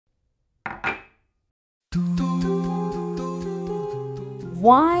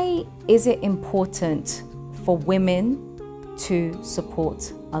Why is it important for women to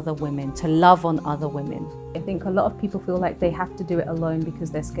support other women, to love on other women? I think a lot of people feel like they have to do it alone because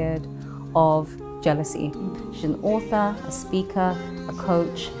they're scared of jealousy. She's an author, a speaker, a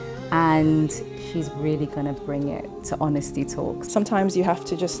coach, and she's really gonna bring it to Honesty Talks. Sometimes you have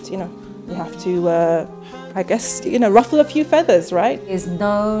to just, you have to, I guess, ruffle a few feathers, right? Is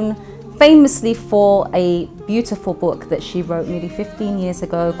known famously for a beautiful book that she wrote nearly 15 years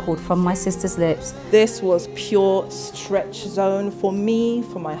ago called From My Sister's Lips. This was pure stretch zone for me,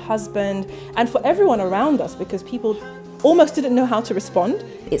 for my husband, and for everyone around us, because people almost didn't know how to respond.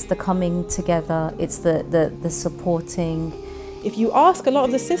 It's the coming together, it's the supporting. If you ask a lot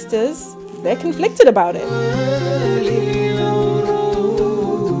of the sisters, they're conflicted about it.